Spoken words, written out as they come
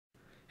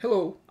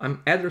Hello,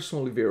 I'm Ederson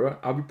Oliveira.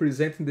 I'll be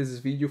presenting this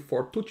video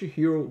for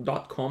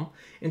tutihero.com,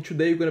 and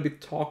today we're going to be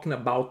talking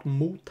about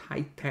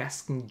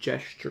multitasking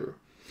gesture.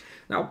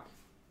 Now,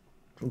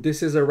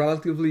 this is a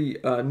relatively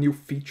new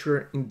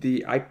feature in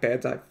the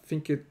iPad. I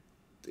think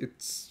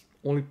it's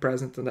only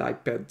present on the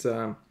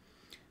iPad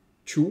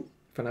 2,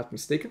 if I'm not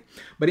mistaken.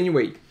 But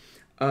anyway,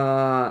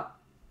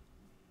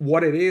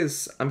 what it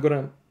is, I'm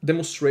going to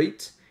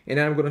demonstrate, and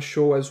then I'm going to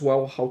show as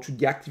well how to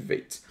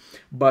deactivate.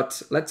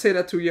 But let's say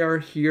that we are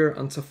here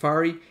on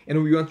Safari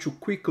and we want to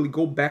quickly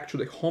go back to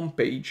the home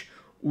page,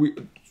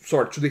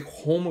 to the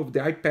home of the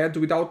iPad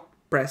without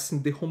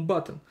pressing the home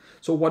button.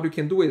 So what you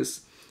can do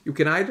is, you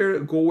can either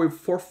go with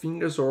 4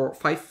 fingers or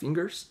 5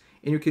 fingers,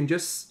 and you can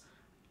just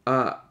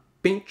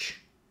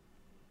pinch,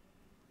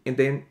 and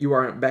then you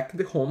are back in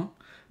the home.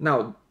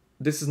 Now,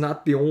 this is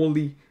not the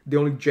only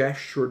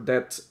gesture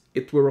that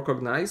it will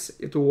recognize.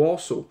 It will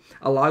also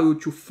allow you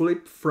to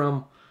flip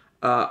from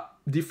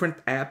different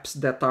apps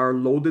that are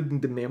loaded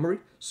in the memory.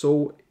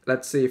 So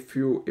let's say if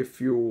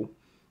you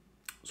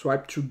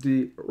swipe to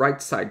the right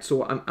side,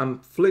 so I'm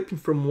flipping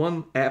from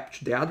one app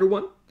to the other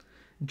one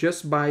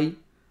just by,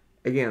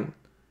 again,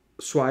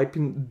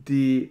 swiping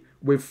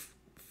with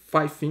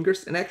 5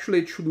 fingers, and actually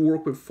it should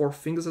work with 4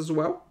 fingers as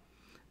well.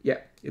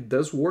 Yeah, it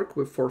does work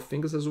with 4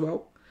 fingers as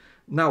well.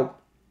 Now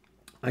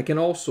I can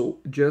also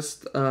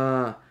just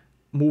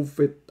move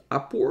it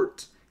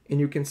upward, and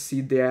you can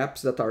see the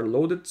apps that are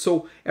loaded.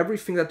 So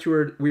everything that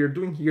we are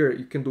doing here,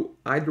 you can do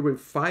either with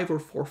 5 or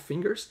 4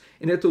 fingers,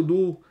 and it will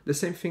do the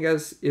same thing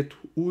as it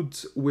would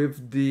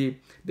with the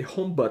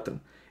home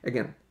button.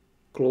 Again,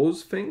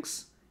 close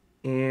things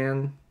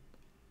and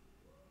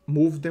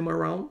move them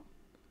around,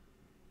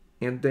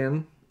 and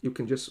then you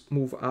can just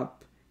move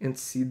up and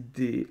see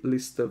the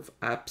list of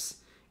apps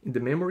in the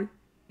memory.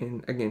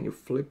 And again, you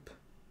flip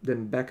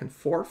them back and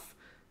forth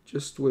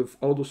just with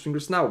all those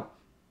fingers. Now,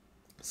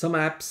 some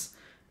apps,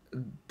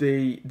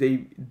 they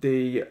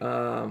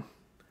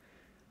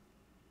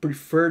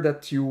prefer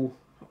that you,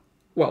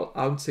 well,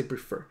 I would say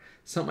prefer.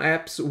 Some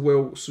apps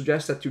will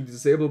suggest that you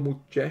disable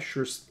multi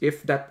gestures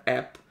if that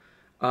app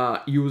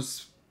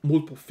use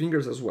multiple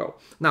fingers as well.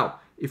 Now,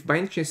 if by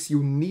any chance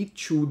you need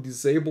to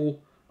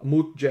disable a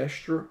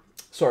multitasking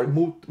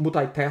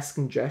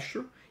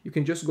gesture, you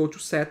can just go to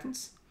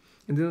settings,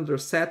 and then under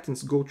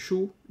settings, go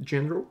to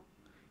general,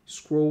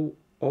 scroll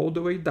all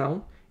the way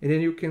down, and then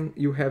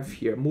you have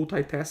here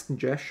multitasking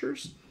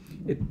gestures.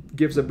 It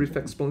gives a brief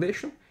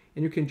explanation,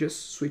 and you can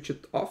just switch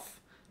it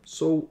off,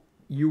 so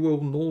you will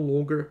no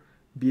longer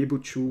be able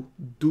to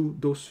do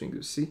those things.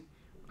 You see,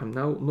 I'm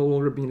now no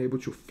longer being able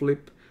to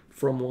flip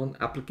from one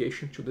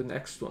application to the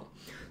next one.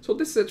 So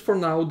this is it for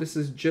now. This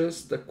is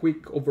just a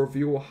quick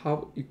overview of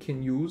how you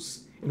can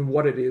use and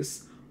what it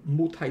is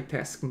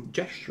multitasking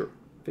gesture.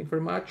 Thank you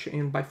very much,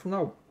 and bye for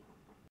now.